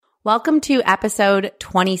Welcome to episode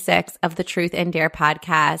 26 of the Truth and Dare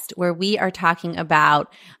podcast, where we are talking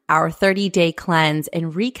about our 30-day cleanse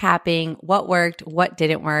and recapping what worked, what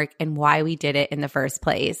didn't work, and why we did it in the first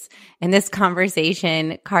place. In this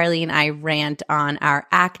conversation, Carly and I rant on our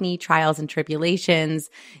acne trials and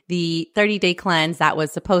tribulations, the 30-day cleanse that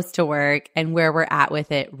was supposed to work, and where we're at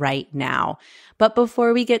with it right now. But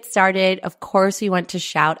before we get started, of course, we want to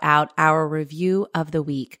shout out our review of the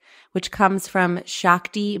week, which comes from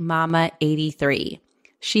Shakti Mama 83.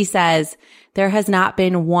 She says, there has not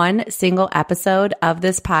been one single episode of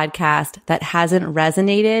this podcast that hasn't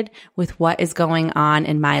resonated with what is going on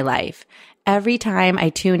in my life. Every time I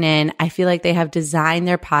tune in, I feel like they have designed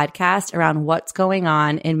their podcast around what's going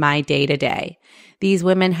on in my day-to-day. These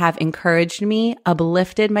women have encouraged me,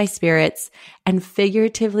 uplifted my spirits, and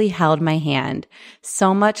figuratively held my hand.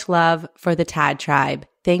 So much love for the Tad tribe.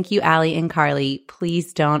 Thank you, Allie and Carly.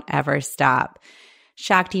 Please don't ever stop.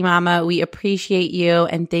 Shakti Mama, we appreciate you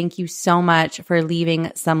and thank you so much for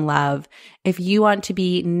leaving some love. If you want to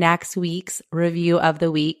be next week's review of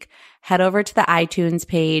the week, head over to the iTunes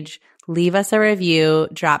page, leave us a review,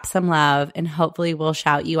 drop some love, and hopefully we'll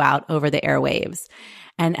shout you out over the airwaves.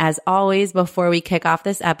 And as always, before we kick off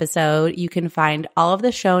this episode, you can find all of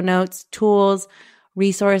the show notes, tools,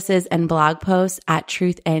 resources, and blog posts at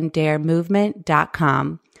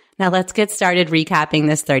truthanddaremovement.com. Now let's get started recapping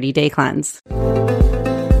this 30-day cleanse.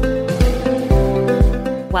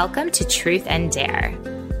 Welcome to Truth and Dare,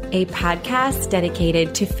 a podcast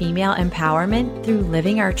dedicated to female empowerment through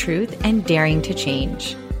living our truth and daring to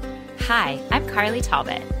change. Hi, I'm Carly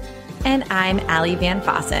Talbot. And I'm Allie Van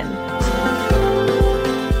Fossen.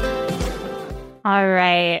 All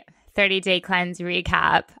right, 30-day cleanse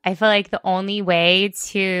recap. I feel like the only way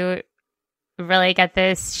to really get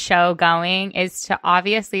this show going is to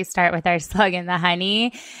obviously start with our slug and the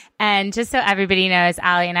honey. And just so everybody knows,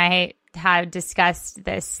 Allie and I have discussed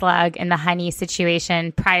this slug and the honey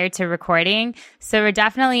situation prior to recording. So we're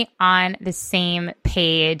definitely on the same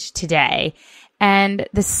page today. And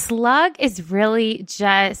the slug is really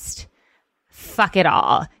just fuck it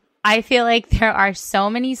all. I feel like there are so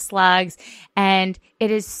many slugs and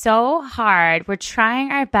it is so hard. We're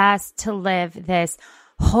trying our best to live this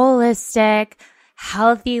holistic,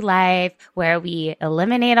 healthy life where we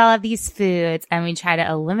eliminate all of these foods and we try to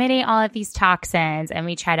eliminate all of these toxins and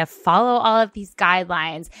we try to follow all of these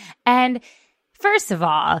guidelines. And first of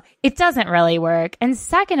all, it doesn't really work. And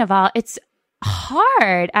second of all, it's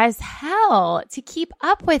hard as hell to keep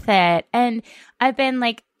up with it. And I've been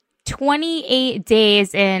like 28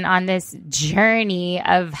 days in on this journey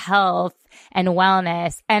of health and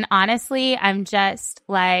wellness. And honestly, I'm just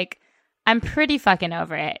like, I'm pretty fucking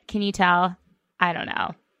over it. Can you tell? I don't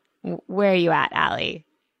know. Where are you at, Allie?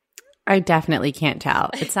 I definitely can't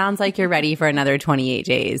tell. It sounds like you're ready for another 28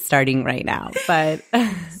 days starting right now, but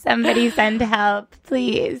somebody send help,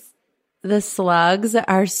 please. The slugs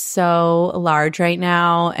are so large right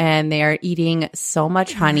now and they are eating so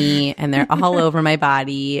much honey and they're all over my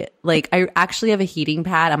body. Like I actually have a heating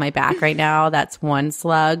pad on my back right now. That's one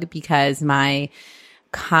slug because my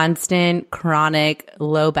constant chronic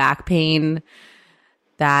low back pain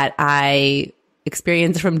that I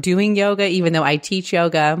experience from doing yoga, even though I teach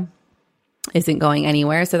yoga, isn't going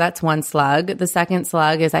anywhere. So that's one slug. The second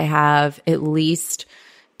slug is I have at least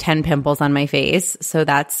 10 pimples on my face. So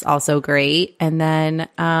that's also great. And then,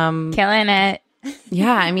 killing it.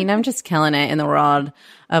 Yeah. I mean, I'm just killing it in the world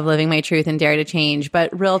of living my truth and dare to change.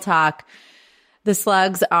 But real talk, the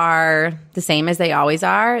slugs are the same as they always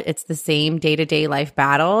are. It's the same day-to-day life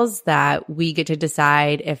battles that we get to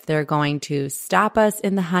decide if they're going to stop us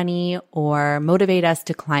in the honey or motivate us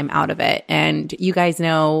to climb out of it. And you guys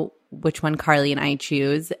know which one Carly and I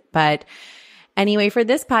choose. But anyway, for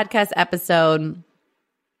this podcast episode,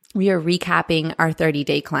 we are recapping our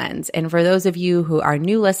 30-day cleanse. And for those of you who are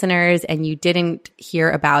new listeners and you didn't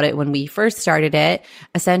hear about it when we first started it,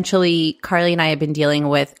 essentially, Carly and I have been dealing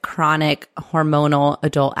with chronic hormonal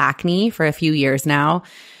adult acne for a few years now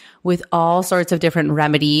with all sorts of different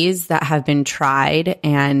remedies that have been tried.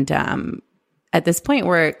 And at this point,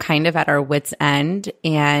 we're kind of at our wit's end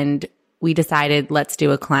and we decided, let's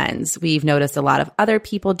do a cleanse. We've noticed a lot of other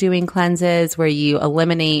people doing cleanses where you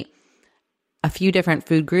eliminate a few different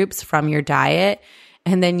food groups from your diet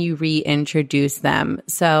and then you reintroduce them.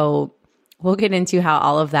 So we'll get into how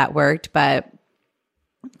all of that worked. But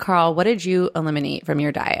Carl, what did you eliminate from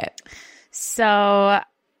your diet? So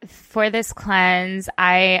for this cleanse,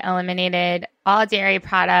 I eliminated all dairy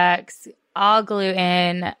products, all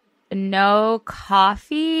gluten, no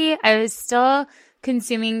coffee. I was still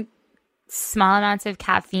consuming small amounts of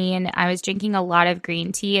caffeine. I was drinking a lot of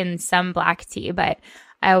green tea and some black tea, but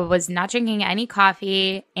I was not drinking any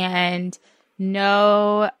coffee and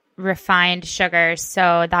no refined sugars.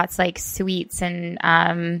 So that's like sweets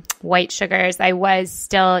and white sugars. I was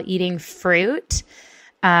still eating fruit,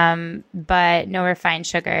 but no refined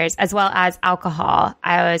sugars, as well as alcohol.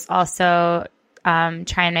 I was also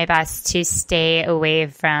trying my best to stay away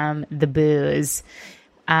from the booze,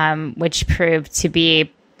 which proved to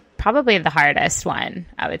be probably the hardest one,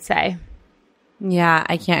 I would say. Yeah,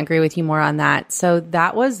 I can't agree with you more on that. So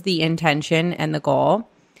that was the intention and the goal.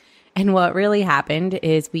 And what really happened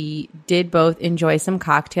is we did both enjoy some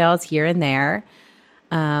cocktails here and there.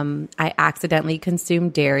 I accidentally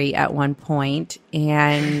consumed dairy at one point.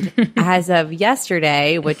 And as of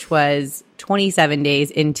yesterday, which was 27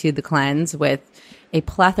 days into the cleanse with a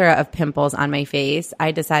plethora of pimples on my face,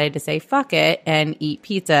 I decided to say fuck it and eat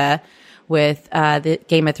pizza with the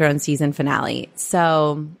Game of Thrones season finale.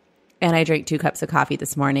 So, and I drank 2 cups of coffee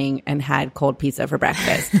this morning and had cold pizza for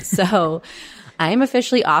breakfast. So I'm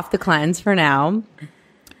officially off the cleanse for now.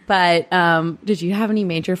 But did you have any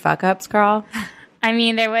major fuck ups, Carl? I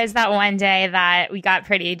mean, there was that one day that we got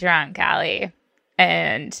pretty drunk, Allie.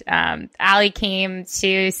 And Allie came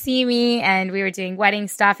to see me, and we were doing wedding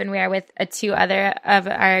stuff, and we were with 2 other of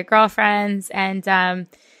our girlfriends, and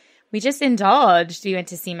we just indulged. We went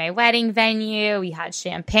to see my wedding venue. We had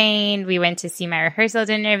champagne. We went to see my rehearsal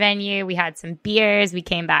dinner venue. We had some beers. We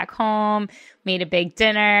came back home, made a big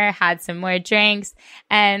dinner, had some more drinks,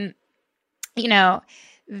 and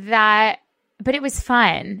but it was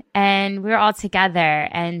fun, and we were all together,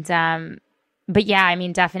 and but yeah, I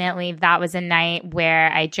mean, definitely that was a night where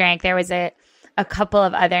I drank. There was a couple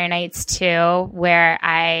of other nights too where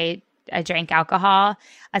I drank alcohol.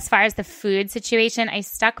 As far as the food situation, I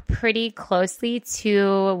stuck pretty closely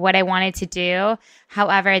to what I wanted to do.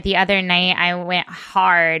 However, the other night I went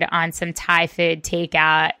hard on some Thai food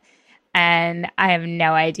takeout, and I have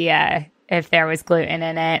no idea if there was gluten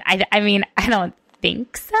in it. I mean, I don't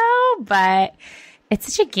think so, but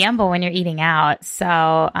it's such a gamble when you're eating out.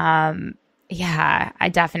 So, yeah, I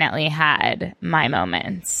definitely had my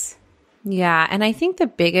moments. Yeah. And I think the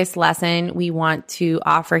biggest lesson we want to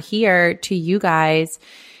offer here to you guys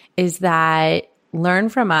is that learn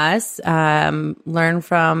from us, learn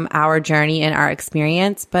from our journey and our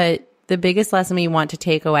experience. But the biggest lesson we want to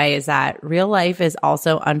take away is that real life is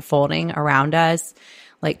also unfolding around us.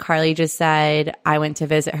 Like Carly just said, I went to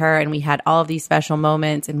visit her and we had all of these special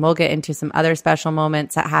moments, and we'll get into some other special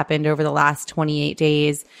moments that happened over the last 28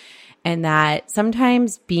 days. And that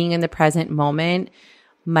sometimes being in the present moment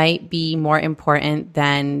might be more important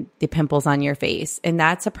than the pimples on your face. And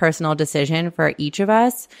that's a personal decision for each of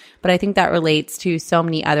us. But I think that relates to so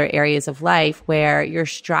many other areas of life where you're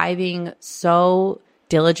striving so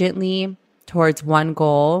diligently towards one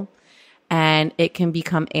goal, and it can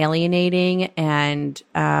become alienating and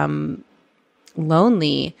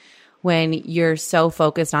lonely when you're so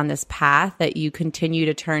focused on this path that you continue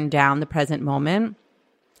to turn down the present moment.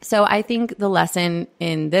 So I think the lesson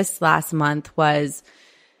in this last month was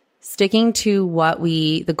sticking to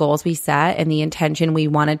the goals we set and the intention we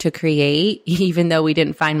wanted to create, even though we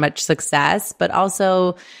didn't find much success, but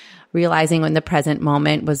also realizing when the present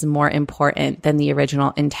moment was more important than the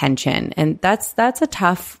original intention. And that's a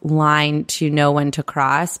tough line to know when to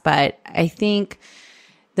cross, but I think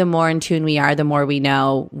the more in tune we are, the more we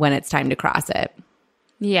know when it's time to cross it.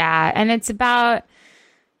 Yeah. And it's about,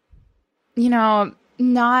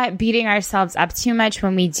 not beating ourselves up too much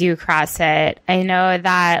when we do cross it. I know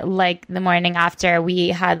that like the morning after we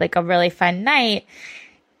had like a really fun night,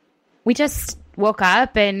 we just woke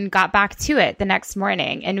up and got back to it the next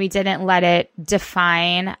morning, and we didn't let it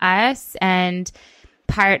define us. And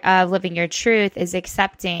part of living your truth is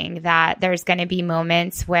accepting that there's going to be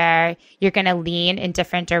moments where you're going to lean in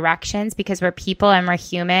different directions because we're people and we're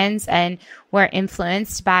humans, and we're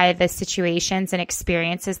influenced by the situations and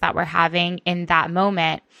experiences that we're having in that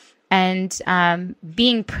moment. And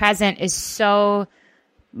being present is so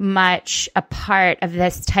much a part of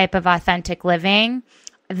this type of authentic living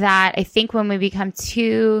that I think when we become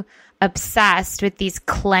too obsessed with these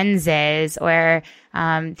cleanses or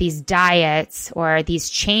these diets or these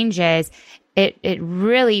changes, it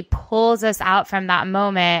really pulls us out from that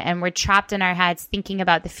moment, and we're trapped in our heads thinking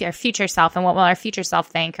about our future self and what will our future self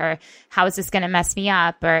think, or how is this going to mess me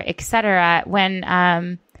up, or et cetera, when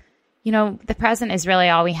the present is really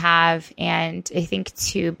all we have. And I think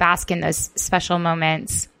to bask in those special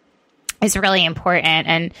moments is really important.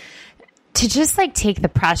 And to just like take the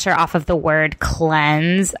pressure off of the word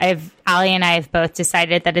cleanse, Allie and I have both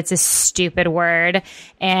decided that it's a stupid word,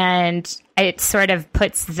 and it sort of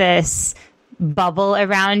puts this bubble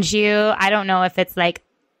around you. I don't know if it's like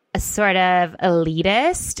a sort of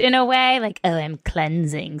elitist in a way, like, oh, I'm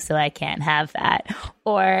cleansing, so I can't have that.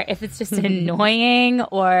 Or if it's just annoying,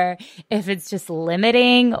 or if it's just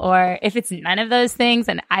limiting, or if it's none of those things,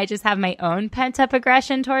 and I just have my own pent up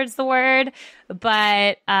aggression towards the word.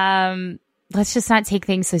 But let's just not take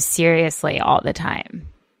things so seriously all the time.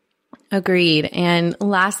 Agreed. And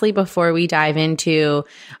lastly, before we dive into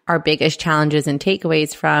our biggest challenges and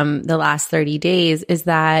takeaways from the last 30 days, is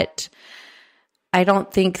that I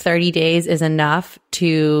don't think 30 days is enough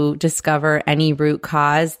to discover any root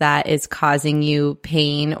cause that is causing you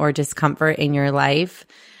pain or discomfort in your life.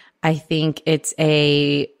 I think it's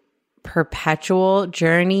a perpetual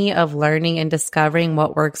journey of learning and discovering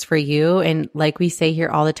what works for you. And like we say here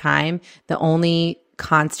all the time, the only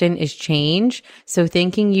constant is change. So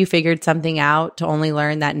thinking you figured something out to only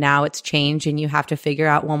learn that now it's changed and you have to figure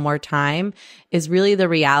out one more time is really the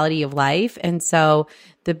reality of life. And so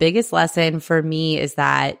the biggest lesson for me is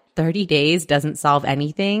that 30 days doesn't solve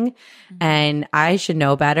anything. And I should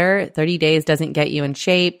know better. 30 days doesn't get you in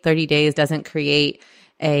shape. 30 days doesn't create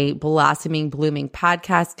a blossoming, blooming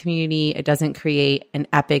podcast community. It doesn't create an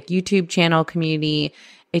epic YouTube channel community.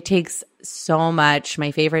 It takes so much.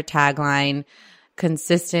 My favorite tagline,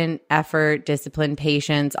 consistent effort, discipline,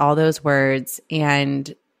 patience, all those words.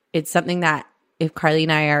 And it's something that if Carly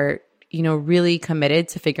and I are, really committed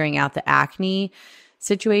to figuring out the acne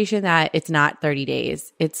situation, that it's not 30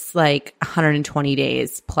 days. It's like 120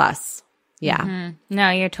 days plus. Yeah. Mm-hmm. No,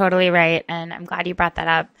 you're totally right. And I'm glad you brought that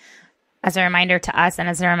up as a reminder to us and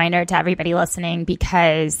as a reminder to everybody listening,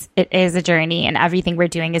 because it is a journey and everything we're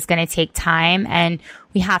doing is going to take time, and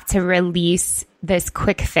we have to release this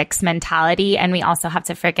quick fix mentality. And we also have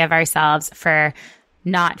to forgive ourselves for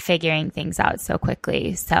not figuring things out so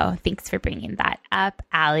quickly. So thanks for bringing that up,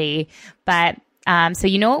 Allie. But so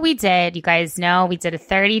you know what we did? You guys know we did a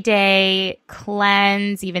 30-day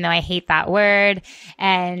cleanse, even though I hate that word,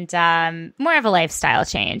 and more of a lifestyle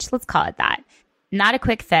change. Let's call it that. Not a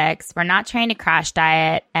quick fix. We're not trying to crash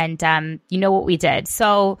diet. And you know what we did.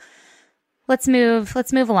 So let's move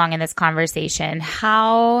along in this conversation.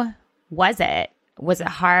 How was it? Was it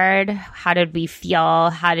hard? How did we feel?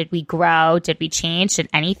 How did we grow? Did we change? Did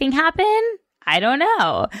anything happen? I don't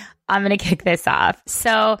know. I'm going to kick this off.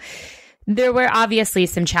 So there were obviously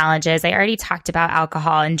some challenges. I already talked about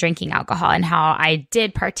alcohol and drinking alcohol and how I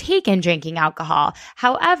did partake in drinking alcohol.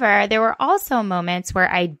 However, there were also moments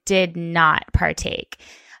where I did not partake.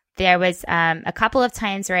 There was a couple of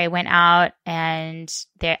times where I went out and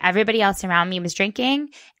everybody else around me was drinking,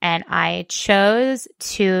 and I chose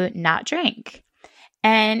to not drink.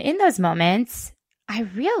 And in those moments, I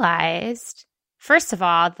realized, first of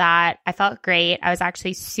all, that I felt great. I was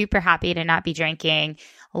actually super happy to not be drinking,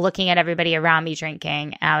 looking at everybody around me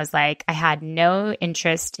drinking. And I was like, I had no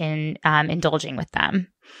interest in indulging with them.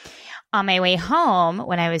 On my way home,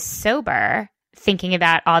 when I was sober, thinking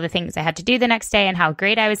about all the things I had to do the next day and how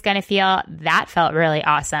great I was going to feel, that felt really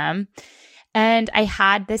awesome. And I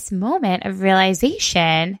had this moment of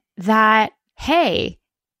realization that, hey,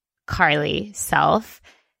 Carly self,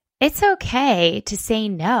 it's okay to say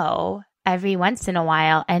no every once in a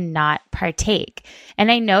while and not partake. And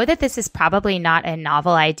I know that this is probably not a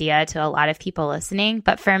novel idea to a lot of people listening,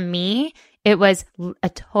 but for me, it was a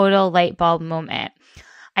total light bulb moment.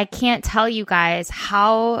 I can't tell you guys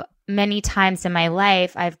how many times in my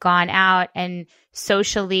life I've gone out and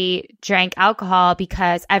socially drank alcohol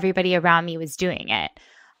because everybody around me was doing it.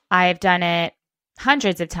 I've done it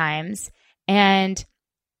hundreds of times, and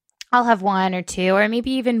I'll have one or two or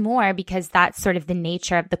maybe even more because that's sort of the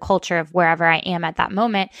nature of the culture of wherever I am at that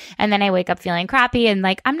moment. And then I wake up feeling crappy, and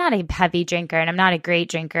like, I'm not a heavy drinker and I'm not a great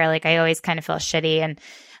drinker. Like, I always kind of feel shitty.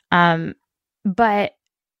 And, but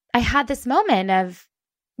I had this moment of,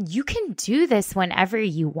 you can do this whenever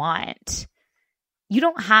you want. You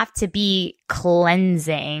don't have to be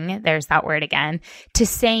cleansing, there's that word again, to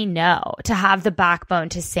say no, to have the backbone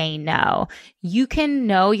to say no. You can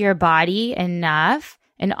know your body enough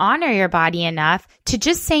and honor your body enough to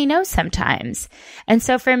just say no sometimes. And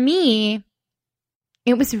so for me,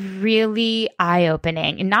 it was really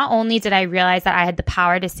eye-opening. And not only did I realize that I had the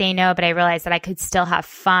power to say no, but I realized that I could still have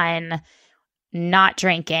fun not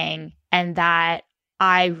drinking, and that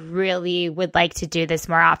I really would like to do this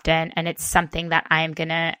more often. And it's something that I'm going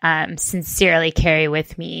to sincerely carry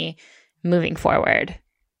with me moving forward.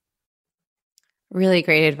 Really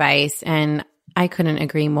great advice. And I couldn't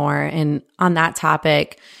agree more. And on that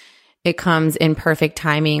topic, it comes in perfect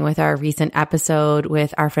timing with our recent episode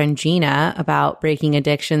with our friend Gina about breaking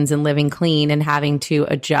addictions and living clean and having to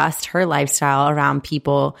adjust her lifestyle around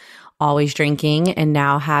people always drinking and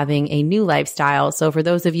now having a new lifestyle. So for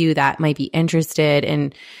those of you that might be interested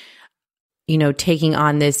in, taking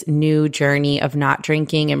on this new journey of not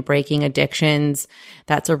drinking and breaking addictions,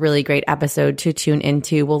 that's a really great episode to tune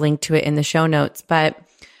into. We'll link to it in the show notes. But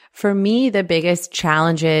for me, the biggest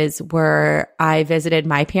challenges were I visited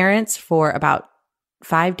my parents for about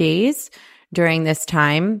 5 days during this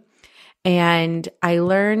time. And I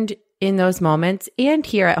learned in those moments and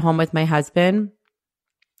here at home with my husband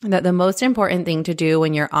that the most important thing to do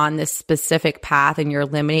when you're on this specific path and you're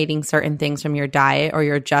eliminating certain things from your diet or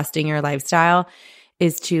you're adjusting your lifestyle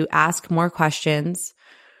is to ask more questions,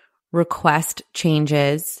 request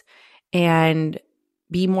changes, and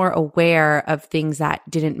be more aware of things that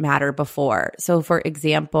didn't matter before. So for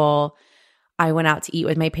example, I went out to eat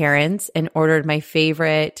with my parents and ordered my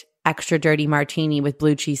favorite extra dirty martini with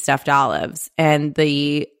blue cheese stuffed olives. And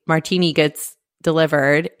the martini gets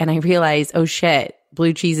delivered and I realize, oh shit,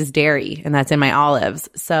 blue cheese is dairy and that's in my olives.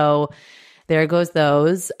 So there goes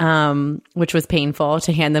those, which was painful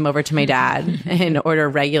to hand them over to my dad and order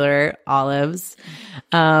regular olives.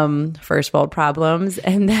 First world problems.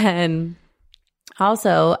 And then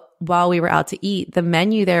also, while we were out to eat, the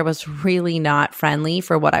menu there was really not friendly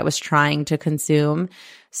for what I was trying to consume.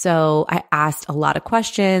 So I asked a lot of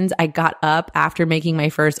questions. I got up after making my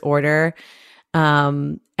first order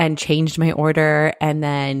and changed my order. And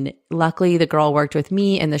then luckily the girl worked with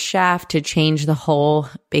me and the chef to change the whole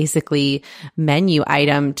basically menu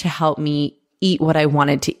item to help me eat what I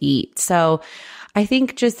wanted to eat. So I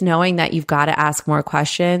think just knowing that you've got to ask more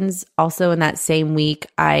questions. Also in that same week,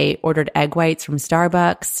 I ordered egg whites from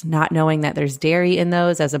Starbucks, not knowing that there's dairy in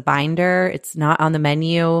those as a binder. It's not on the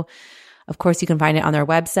menu. Of course, you can find it on their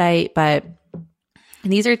website, but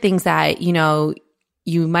these are things that,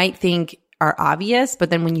 you might think are obvious, but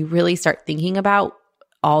then when you really start thinking about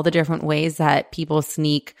all the different ways that people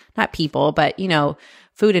sneak, not people, but,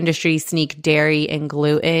 food industry sneak dairy and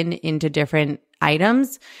gluten into different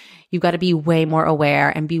items, you've got to be way more aware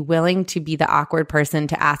and be willing to be the awkward person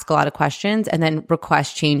to ask a lot of questions and then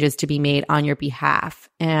request changes to be made on your behalf.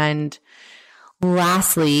 And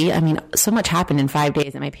lastly, so much happened in 5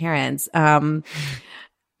 days at my parents'.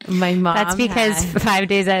 My mom. That's because 5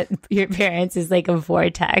 days at your parents' is like a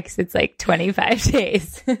vortex. It's like 25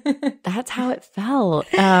 days. That's how it felt.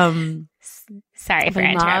 Sorry for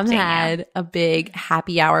interrupting. My mom had a big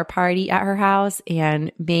happy hour party at her house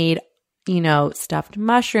and made, stuffed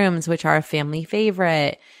mushrooms, which are a family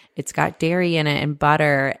favorite. It's got dairy in it and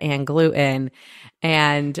butter and gluten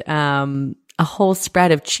and a whole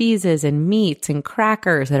spread of cheeses and meats and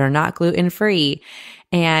crackers that are not gluten-free.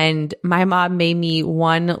 And my mom made me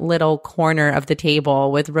one little corner of the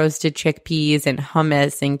table with roasted chickpeas and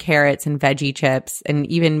hummus and carrots and veggie chips, and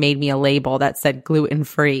even made me a label that said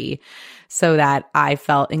gluten-free so that I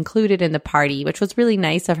felt included in the party, which was really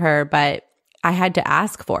nice of her, but I had to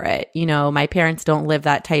ask for it. My parents don't live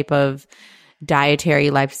that type of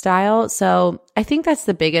dietary lifestyle. So I think that's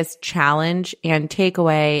the biggest challenge and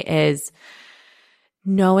takeaway is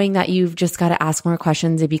knowing that you've just got to ask more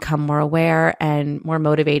questions and become more aware and more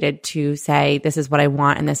motivated to say, this is what I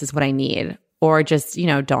want and this is what I need. Or just,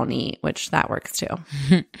 don't eat, which that works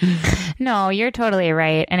too. No, you're totally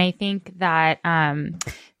right. And I think that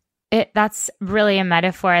that's really a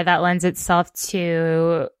metaphor that lends itself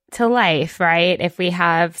to life, right? If we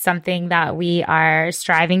have something that we are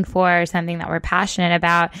striving for, something that we're passionate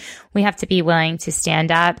about, we have to be willing to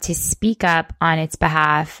stand up, to speak up on its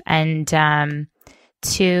behalf, and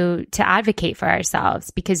to advocate for ourselves,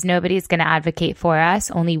 because nobody's going to advocate for us.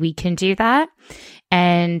 Only we can do that.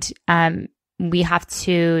 And we have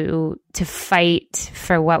to fight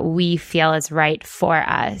for what we feel is right for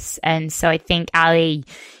us. And so I think, Allie,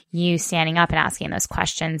 you standing up and asking those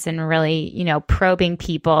questions and really, probing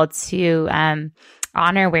people to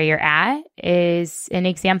honor where you're at is an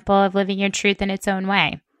example of living your truth in its own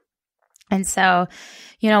way. And so,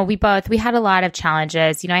 we had a lot of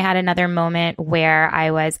challenges. I had another moment where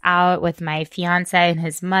I was out with my fiance and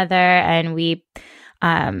his mother, and we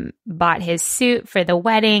bought his suit for the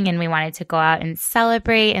wedding, and we wanted to go out and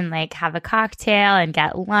celebrate and have a cocktail and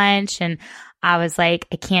get lunch. And I was like,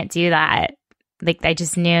 I can't do that. I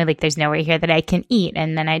just knew there's nowhere here that I can eat,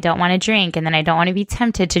 and then I don't want to drink, and then I don't want to be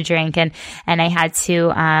tempted to drink. And I had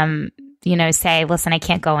to, say, listen, I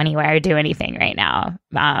can't go anywhere or do anything right now.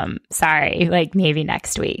 Sorry, maybe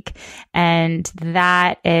next week. And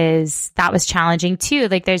that was challenging too.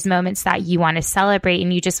 There's moments that you want to celebrate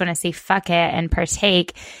and you just want to say, fuck it, and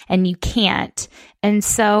partake, and you can't. And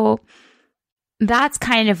so that's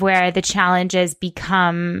kind of where the challenges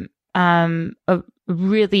become,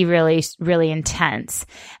 really, really, really intense.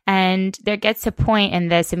 And there gets a point in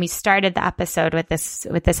this, and we started the episode with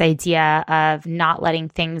this idea of not letting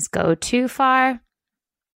things go too far,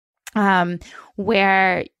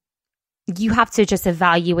 where you have to just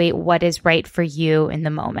evaluate what is right for you in the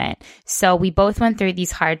moment. So we both went through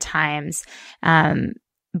these hard times,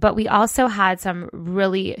 but we also had some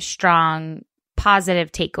really strong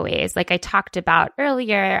positive takeaways. Like I talked about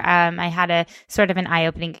earlier, I had a sort of an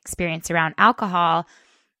eye-opening experience around alcohol,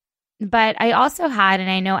 but I also had, and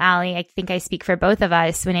I know Allie, I think I speak for both of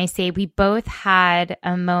us when I say we both had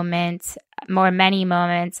many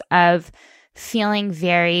moments of feeling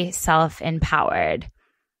very self-empowered.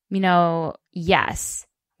 Yes,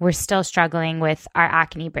 we're still struggling with our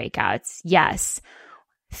acne breakouts. Yes,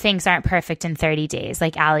 things aren't perfect in 30 days.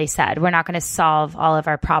 Like Allie said, we're not going to solve all of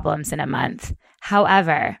our problems in a month.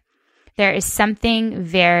 However, there is something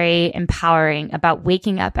very empowering about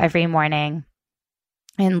waking up every morning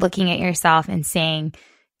and looking at yourself and saying,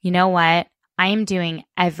 you know what? I am doing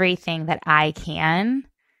everything that I can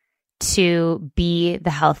to be the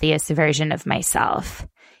healthiest version of myself.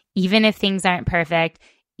 Even if things aren't perfect,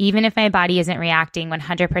 even if my body isn't reacting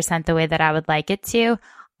 100% the way that I would like it to,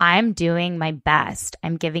 I'm doing my best.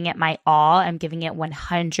 I'm giving it my all. I'm giving it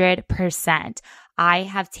 100%. I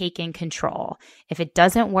have taken control. If it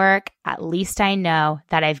doesn't work, at least I know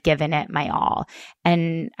that I've given it my all.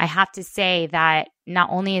 And I have to say that not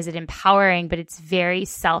only is it empowering, but it's very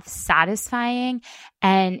self-satisfying,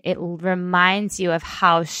 and it reminds you of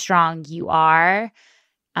how strong you are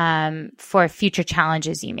for future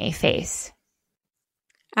challenges you may face.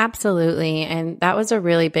 Absolutely. And that was a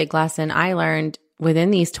really big lesson I learned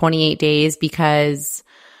within these 28 days because,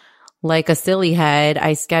 like a silly head,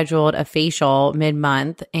 I scheduled a facial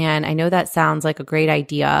mid-month. And I know that sounds like a great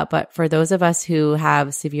idea, but for those of us who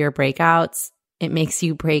have severe breakouts, it makes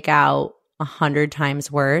you break out 100 times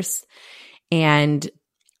worse. And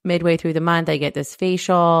midway through the month, I get this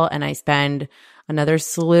facial and I spend another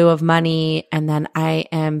slew of money. And then I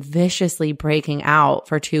am viciously breaking out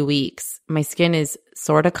for 2 weeks. My skin is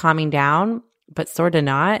sort of calming down, but sort of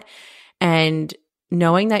not. And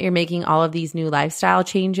knowing that you're making all of these new lifestyle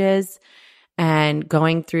changes and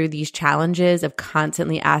going through these challenges of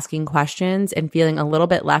constantly asking questions and feeling a little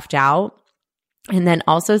bit left out, and then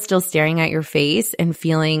also still staring at your face and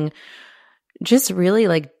feeling just really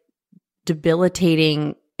like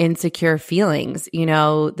debilitating, insecure feelings.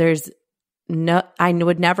 I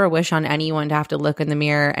would never wish on anyone to have to look in the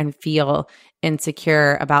mirror and feel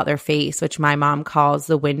insecure about their face, which my mom calls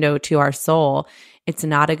the window to our soul. It's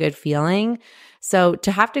not a good feeling. So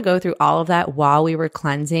to have to go through all of that while we were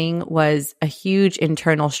cleansing was a huge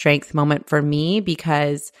internal strength moment for me,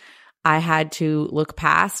 because I had to look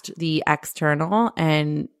past the external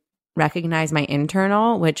and recognize my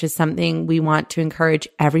internal, which is something we want to encourage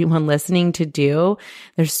everyone listening to do.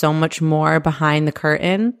 There's so much more behind the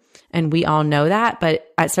curtain, and we all know that, but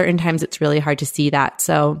at certain times it's really hard to see that.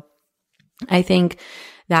 So I think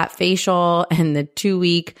that facial and the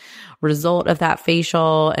 2-week result of that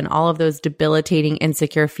facial and all of those debilitating,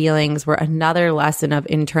 insecure feelings were another lesson of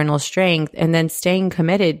internal strength, and then staying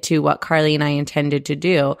committed to what Carly and I intended to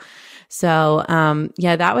do. So,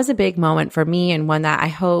 that was a big moment for me, and one that I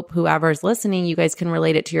hope whoever's listening, you guys can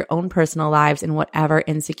relate it to your own personal lives and whatever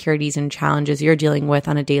insecurities and challenges you're dealing with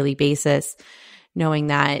on a daily basis, knowing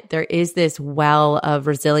that there is this well of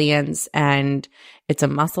resilience, and it's a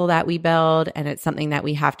muscle that we build, and it's something that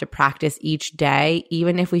we have to practice each day,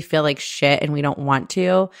 even if we feel like shit and we don't want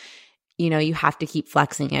to. You have to keep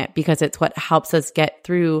flexing it, because it's what helps us get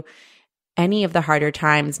through any of the harder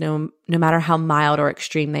times, no matter how mild or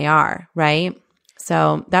extreme they are, right?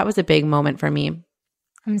 So that was a big moment for me.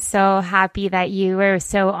 I'm so happy that you were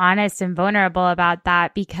so honest and vulnerable about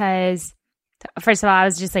that, because first of all, I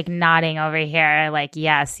was just like nodding over here, like,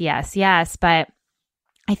 yes, yes, yes. But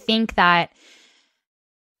I think that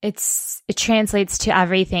it translates to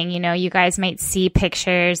everything. You guys might see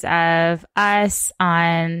pictures of us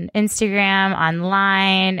on Instagram,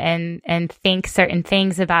 online, and think certain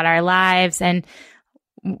things about our lives. And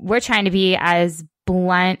we're trying to be as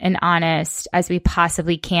blunt and honest as we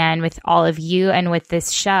possibly can with all of you and with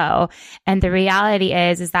this show. And the reality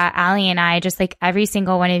is that Allie and I, just like every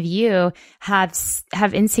single one of you, have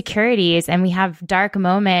insecurities, and we have dark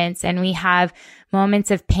moments, and we have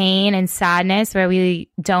moments of pain and sadness where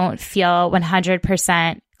we don't feel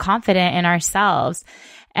 100% confident in ourselves.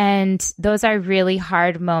 And those are really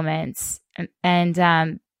hard moments.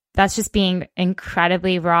 And that's just being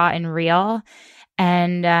incredibly raw and real.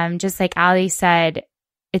 And just like Allie said,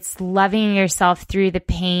 it's loving yourself through the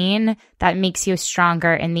pain that makes you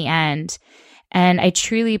stronger in the end. And I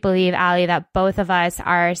truly believe, Allie, that both of us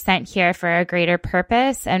are sent here for a greater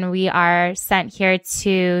purpose, and we are sent here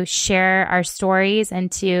to share our stories and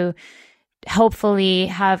to hopefully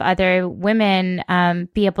have other women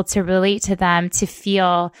be able to relate to them, to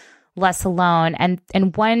feel less alone.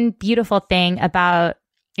 And one beautiful thing about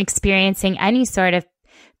experiencing any sort of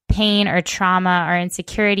pain or trauma or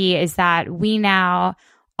insecurity is that we now,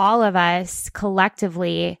 all of us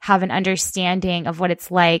collectively, have an understanding of what it's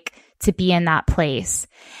like to be in that place.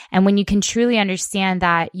 And when you can truly understand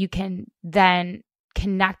that, you can then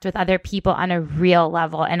connect with other people on a real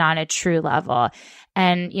level and on a true level.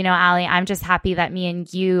 And, you know, Allie, I'm just happy that me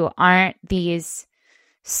and you aren't these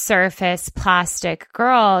surface plastic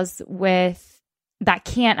girls that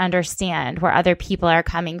can't understand where other people are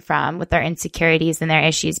coming from with their insecurities and their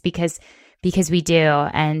issues, because we do.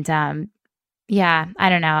 And yeah, I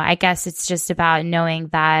don't know. I guess it's just about knowing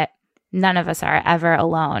that none of us are ever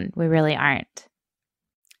alone. We really aren't.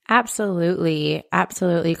 Absolutely.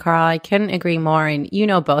 Absolutely, Carl. I couldn't agree more. And you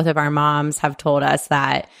know, both of our moms have told us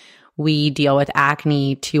that we deal with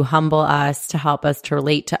acne to humble us, to help us to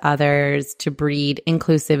relate to others, to breed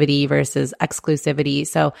inclusivity versus exclusivity.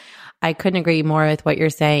 So I couldn't agree more with what you're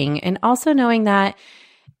saying. And also knowing that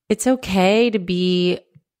it's okay to be,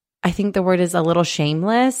 I think the word is a little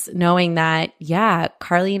shameless, knowing that, yeah,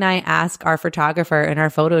 Carly and I ask our photographer in our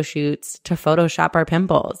photo shoots to Photoshop our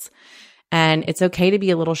pimples. And it's okay to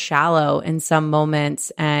be a little shallow in some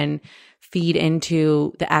moments and feed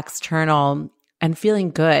into the external and feeling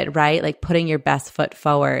good, right? Like putting your best foot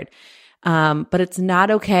forward. But it's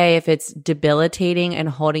not okay if it's debilitating and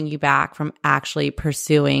holding you back from actually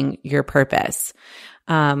pursuing your purpose.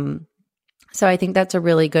 So I think that's a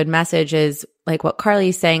really good message, is like what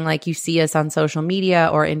Carly's saying, like you see us on social media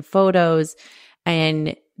or in photos,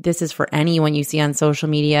 and this is for anyone you see on social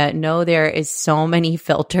media. Know there is so many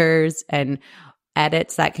filters and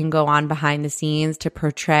edits that can go on behind the scenes to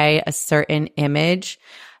portray a certain image.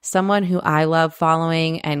 Someone who I love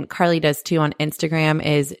following, and Carly does too on Instagram,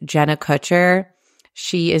 is Jenna Kutcher.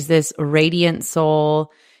 She is this radiant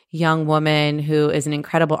soul young woman who is an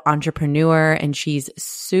incredible entrepreneur, and she's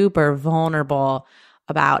super vulnerable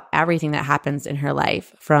about everything that happens in her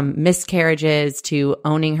life, from miscarriages to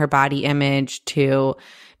owning her body image to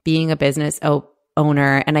being a business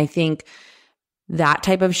owner. And I think that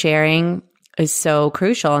type of sharing is so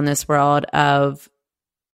crucial in this world of,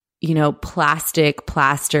 you know, plastic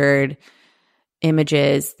plastered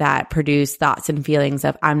images that produce thoughts and feelings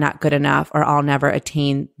of I'm not good enough or I'll never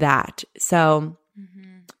attain that. So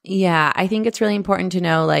yeah, I think it's really important to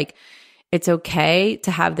know, like, it's okay to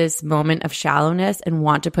have this moment of shallowness and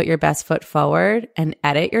want to put your best foot forward and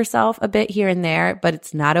edit yourself a bit here and there, but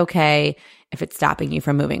it's not okay if it's stopping you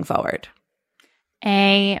from moving forward.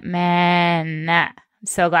 Amen. I'm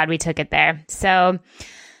so glad we took it there. So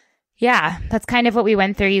yeah, that's kind of what we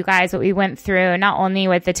went through, you guys, what we went through, not only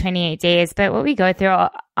with the 28 days, but what we go through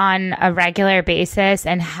on a regular basis,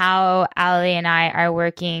 and how Allie and I are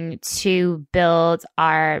working to build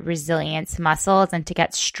our resilience muscles and to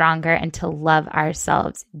get stronger and to love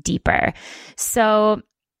ourselves deeper. So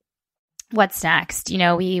what's next? You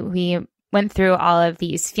know, we went through all of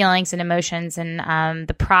these feelings and emotions and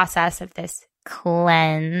the process of this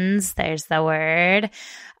cleanse. There's the word.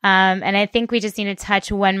 And I think we just need to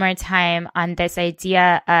touch one more time on this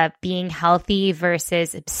idea of being healthy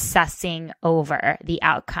versus obsessing over the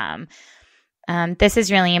outcome. This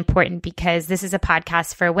is really important because this is a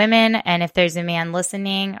podcast for women. And if there's a man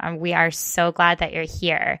listening, we are so glad that you're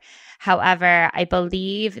here. However, I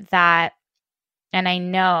believe that, and I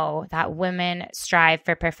know that women strive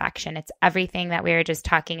for perfection. It's everything that we were just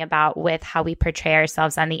talking about with how we portray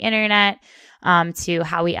ourselves on the internet, to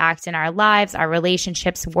how we act in our lives, our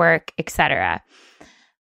relationships, work, etc.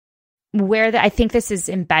 I think this is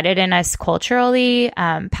embedded in us culturally,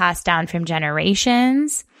 passed down from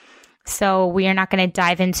generations. So we are not going to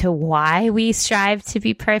dive into why we strive to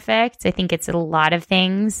be perfect. I think it's a lot of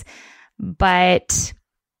things, but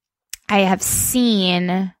I have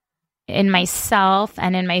seen in myself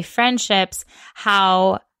and in my friendships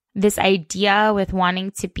how this idea with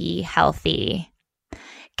wanting to be healthy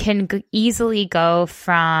can easily go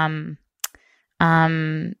from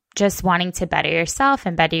just wanting to better yourself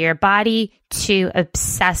and better your body to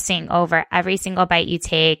obsessing over every single bite you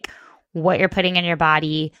take, what you're putting in your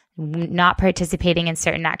body, not participating in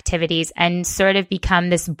certain activities, and sort of become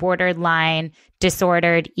this borderline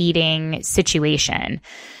disordered eating situation.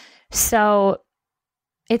 So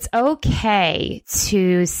it's okay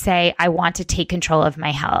to say, I want to take control of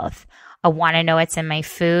my health. I want to know what's in my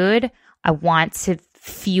food. I want to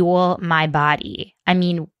fuel my body. I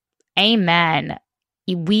mean, amen.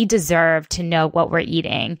 we deserve to know what we're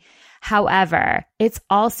eating. However, it's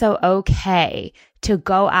also okay to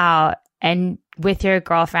go out and with your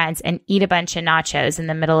girlfriends and eat a bunch of nachos in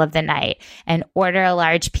the middle of the night and order a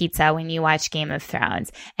large pizza when you watch Game of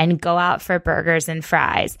Thrones and go out for burgers and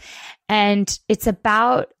fries. And it's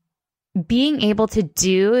about being able to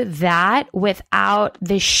do that without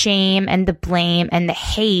the shame and the blame and the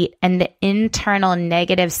hate and the internal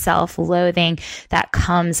negative self-loathing that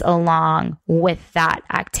comes along with that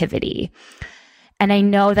activity. And I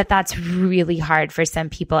know that that's really hard for some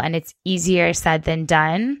people, and it's easier said than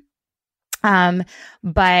done.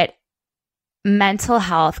 But mental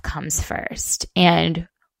health comes first. And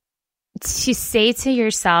to say to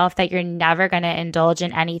yourself that you're never going to indulge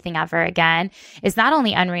in anything ever again is not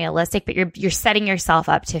only unrealistic, but you're setting yourself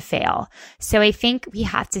up to fail. So I think we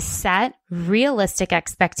have to set realistic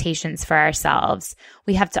expectations for ourselves.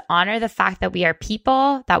 We have to honor the fact that we are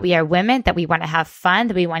people, that we are women, that we want to have fun,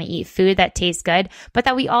 that we want to eat food that tastes good, but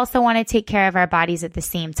that we also want to take care of our bodies at the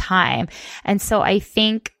same time. And so I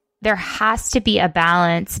think there has to be a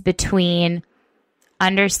balance between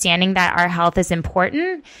understanding that our health is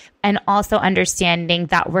important and also understanding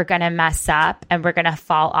that we're going to mess up and we're going to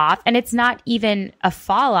fall off. And it's not even a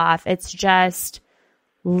fall off. It's just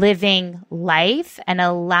living life and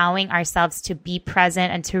allowing ourselves to be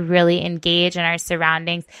present and to really engage in our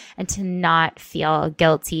surroundings and to not feel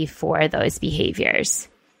guilty for those behaviors.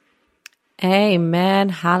 Amen.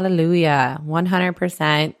 Hallelujah.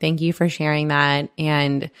 100%. Thank you for sharing that.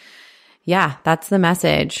 And yeah, that's the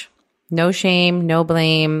message. No shame, no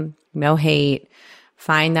blame, no hate.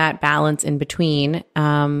 Find that balance in between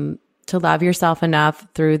to love yourself enough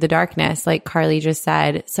through the darkness, like Carly just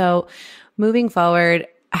said. So moving forward,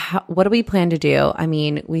 what do we plan to do? I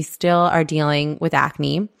mean, we still are dealing with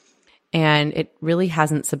acne, and it really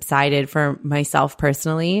hasn't subsided for myself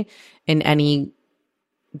personally in any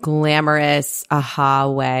glamorous aha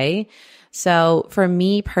way. So for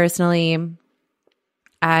me personally,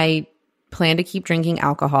 I plan to keep drinking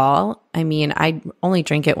alcohol. I mean, I only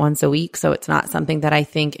drink it once a week, so it's not something that I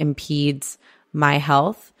think impedes my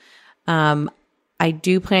health. I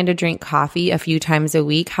do plan to drink coffee a few times a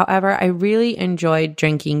week. However, I really enjoyed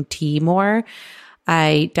drinking tea more.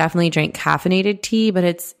 I definitely drink caffeinated tea, but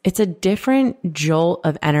it's a different jolt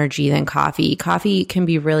of energy than coffee. Coffee can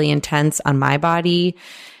be really intense on my body,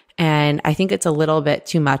 and I think it's a little bit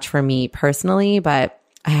too much for me personally, but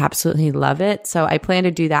I absolutely love it. So I plan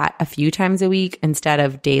to do that a few times a week instead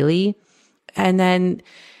of daily. And then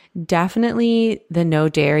definitely the no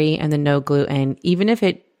dairy and the no gluten. Even if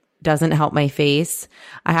it doesn't help my face,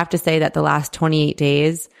 I have to say that the last 28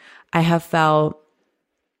 days, I have felt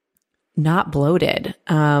not bloated.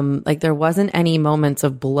 Like there wasn't any moments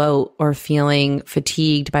of bloat or feeling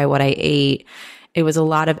fatigued by what I ate. It was a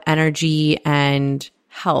lot of energy and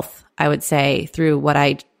health, I would say, through what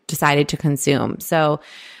I decided to consume. So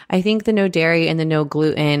I think the no dairy and the no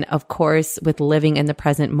gluten, of course, with living in the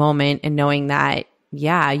present moment and knowing that,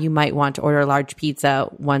 yeah, you might want to order a large pizza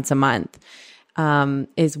once a month,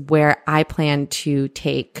 is where I plan to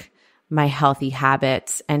take my healthy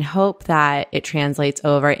habits and hope that it translates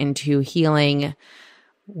over into healing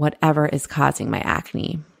whatever is causing my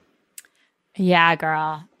acne. Yeah,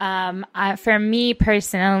 girl. For me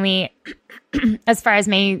personally, as far as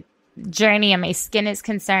my journey and my skin is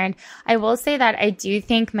concerned, I will say that I do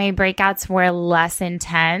think my breakouts were less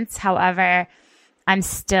intense. However, I'm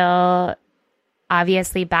still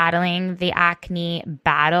obviously battling the acne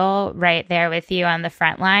battle right there with you on the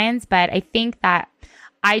front lines. But I think that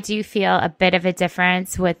I do feel a bit of a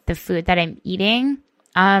difference with the food that I'm eating.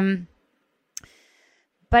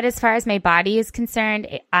 But as far as my body is concerned,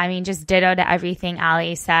 I mean, just ditto to everything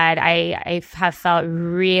Ali said. I have felt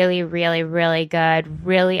really, really, really good,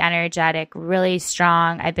 really energetic, really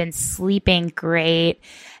strong. I've been sleeping great.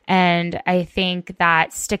 And I think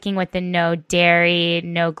that sticking with the no dairy,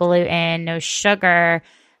 no gluten, no sugar,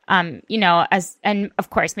 and of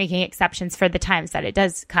course, making exceptions for the times that it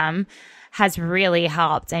does come, has really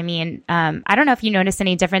helped. I mean, I don't know if you noticed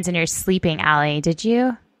any difference in your sleeping, Ali. Did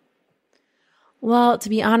you? Well, to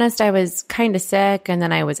be honest, I was kind of sick and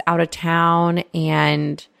then I was out of town.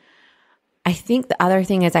 And I think the other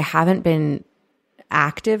thing is I haven't been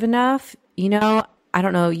active enough. I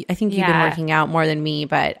don't know. I think you've been working out more than me,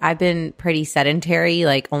 but I've been pretty sedentary,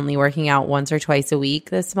 like only working out once or twice a week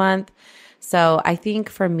this month. So I think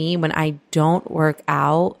for me, when I don't work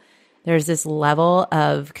out, there's this level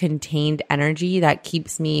of contained energy that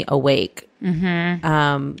keeps me awake.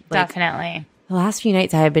 Mm-hmm. Definitely. The last few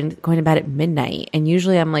nights I have been going to bed at midnight, and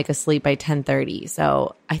usually I'm like asleep by 10:30.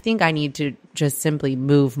 So I think I need to just simply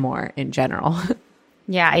move more in general.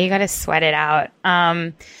 Yeah, you got to sweat it out.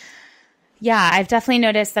 Yeah, I've definitely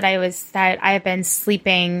noticed that I've been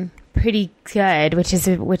sleeping pretty good, which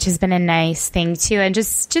has been a nice thing too, and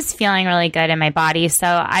just feeling really good in my body. So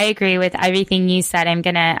I agree with everything you said. I'm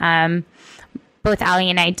gonna both Allie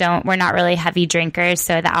and we're not really heavy drinkers,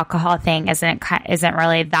 so the alcohol thing isn't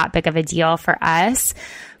really that big of a deal for us.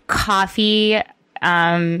 Coffee,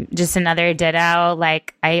 just another ditto.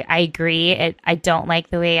 Like I agree. I don't like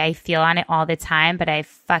the way I feel on it all the time, but I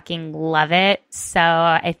fucking love it. So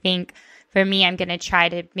I think for me, I'm going to try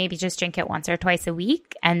to maybe just drink it once or twice a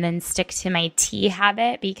week and then stick to my tea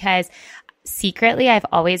habit, because secretly I've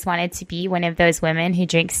always wanted to be one of those women who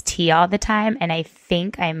drinks tea all the time. And I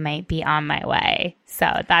think I might be on my way. So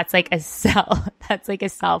that's like a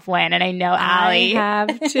self win. And I know Allie. I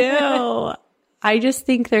have too. I just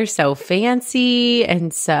think they're so fancy.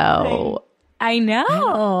 And so I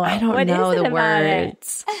know. I don't know the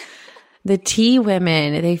words. The tea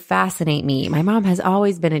women, they fascinate me. My mom has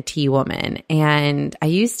always been a tea woman, and I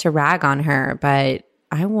used to rag on her, but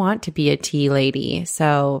I want to be a tea lady.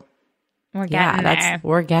 So we're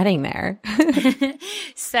getting there.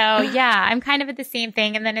 So yeah, I'm kind of at the same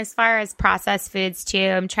thing. And then as far as processed foods too,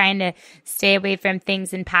 I'm trying to stay away from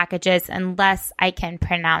things in packages unless I can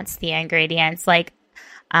pronounce the ingredients. Like,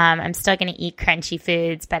 I'm still going to eat crunchy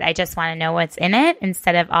foods, but I just want to know what's in it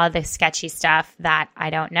instead of all the sketchy stuff that I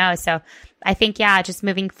don't know. So I think, yeah, just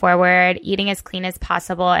moving forward, eating as clean as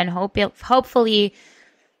possible, and hopefully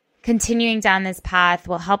continuing down this path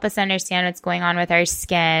will help us understand what's going on with our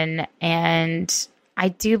skin. And I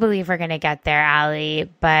do believe we're going to get there, Allie,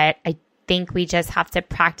 but I think we just have to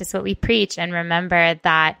practice what we preach and remember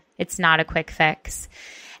that it's not a quick fix.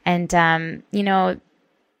 And,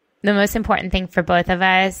 the most important thing for both of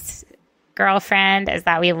us, girlfriend, is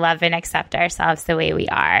that we love and accept ourselves the way we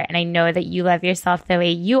are. And I know that you love yourself the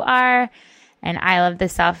way you are, and I love the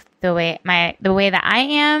way that I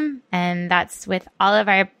am. And that's with all of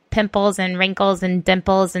our pimples and wrinkles and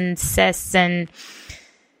dimples and cysts and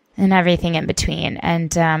everything in between.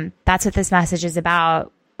 And that's what this message is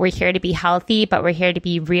about. We're here to be healthy, but we're here to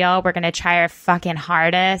be real. We're going to try our fucking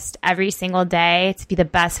hardest every single day to be the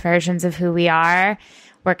best versions of who we are.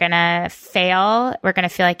 We're going to fail. We're going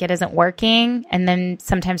to feel like it isn't working. And then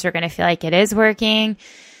sometimes we're going to feel like it is working.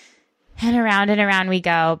 And around we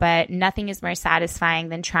go. But nothing is more satisfying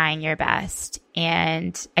than trying your best.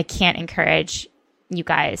 And I can't encourage you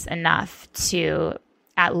guys enough to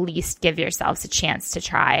at least give yourselves a chance to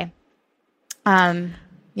try.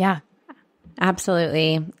 Yeah.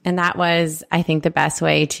 Absolutely. And that was, I think, the best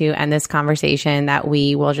way to end this conversation, that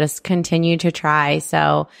we will just continue to try.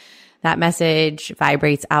 So that message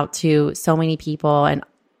vibrates out to so many people and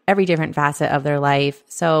every different facet of their life.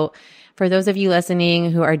 So for those of you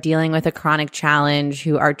listening who are dealing with a chronic challenge,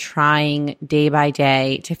 who are trying day by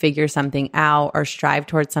day to figure something out or strive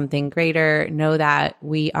towards something greater, know that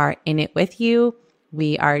we are in it with you.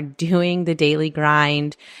 We are doing the daily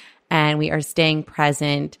grind, and we are staying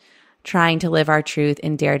present, trying to live our truth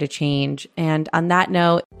and dare to change. And on that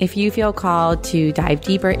note, if you feel called to dive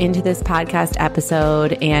deeper into this podcast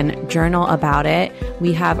episode and journal about it,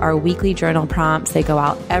 we have our weekly journal prompts. They go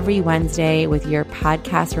out every Wednesday with your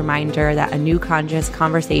podcast reminder that a new conscious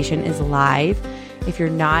conversation is live. If you're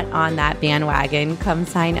not on that bandwagon, come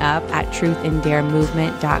sign up at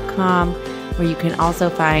truthanddaremovement.com, where you can also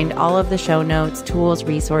find all of the show notes, tools,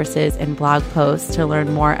 resources, and blog posts to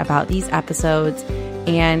learn more about these episodes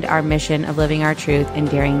and our mission of living our truth and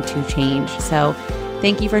daring to change. So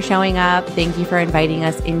thank you for showing up. Thank you for inviting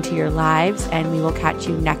us into your lives, and we will catch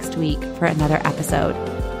you next week for another episode.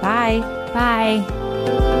 Bye.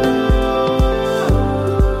 Bye.